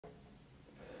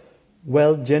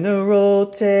Well, General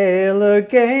Taylor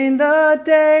gained the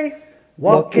day.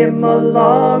 Walk him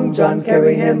along, John,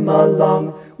 carry him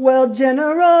along. Well,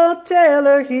 General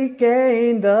Taylor, he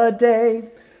gained the day.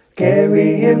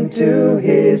 Carry him to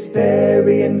his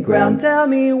burying ground. Tell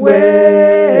me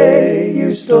where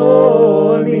you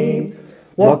store me.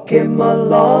 Walk him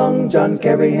along, John,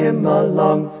 carry him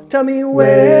along. Tell me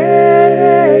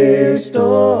where you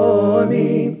store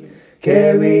me.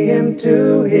 Carry him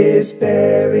to his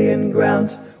burying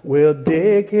ground. We'll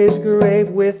dig his grave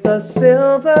with a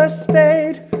silver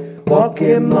spade. Walk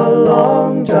him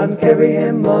along, John, carry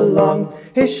him along.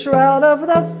 His shroud of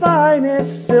the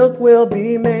finest silk will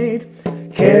be made.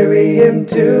 Carry him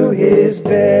to his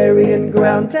burying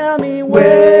ground. Tell me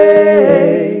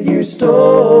where you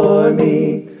store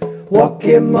me. Walk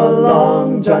him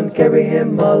along, John, carry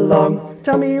him along.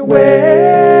 Tell me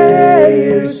where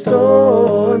you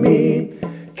store me.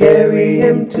 Carry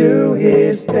him to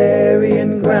his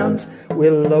burying ground.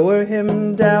 We'll lower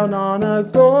him down on a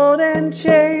golden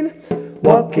chain.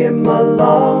 Walk him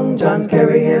along, John,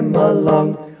 carry him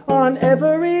along. On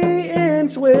every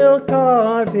inch we'll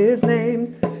carve his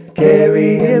name.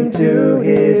 Carry him to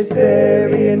his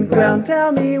burying ground.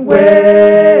 Tell me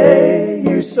where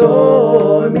you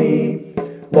store me.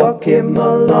 Walk him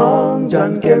along,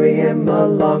 John, carry him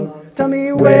along. Tell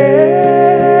me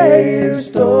where you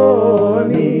store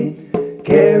me.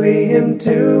 Carry him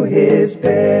to his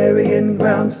burying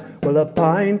ground. Well, a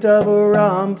pint of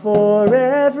rum for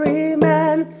every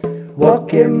man.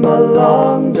 Walk him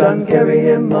along, John, carry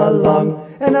him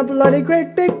along. And a bloody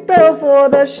great big barrel for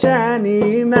the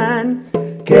shanty man.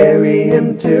 Carry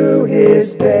him to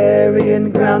his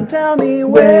burying ground. Tell me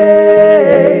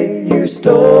where you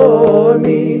store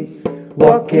me.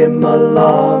 Walk him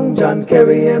along, John,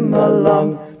 carry him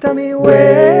along. Tell me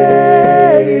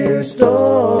where you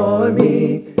store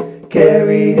me.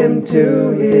 Carry him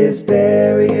to his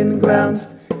burying ground.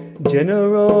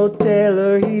 General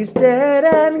Taylor, he's dead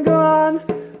and gone.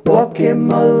 Walk him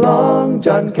along,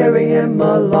 John, carry him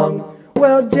along.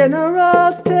 Well,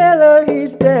 General Taylor,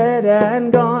 he's dead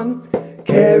and gone.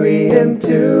 Carry him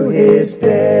to his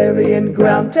burying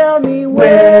ground. Tell me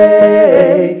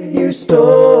where you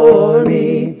store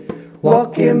me.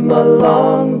 Walk him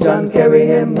along, John, carry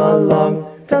him along.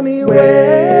 Tell me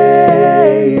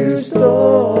where you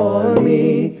store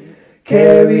me.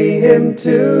 Carry him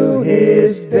to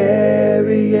his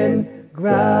burying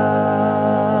ground.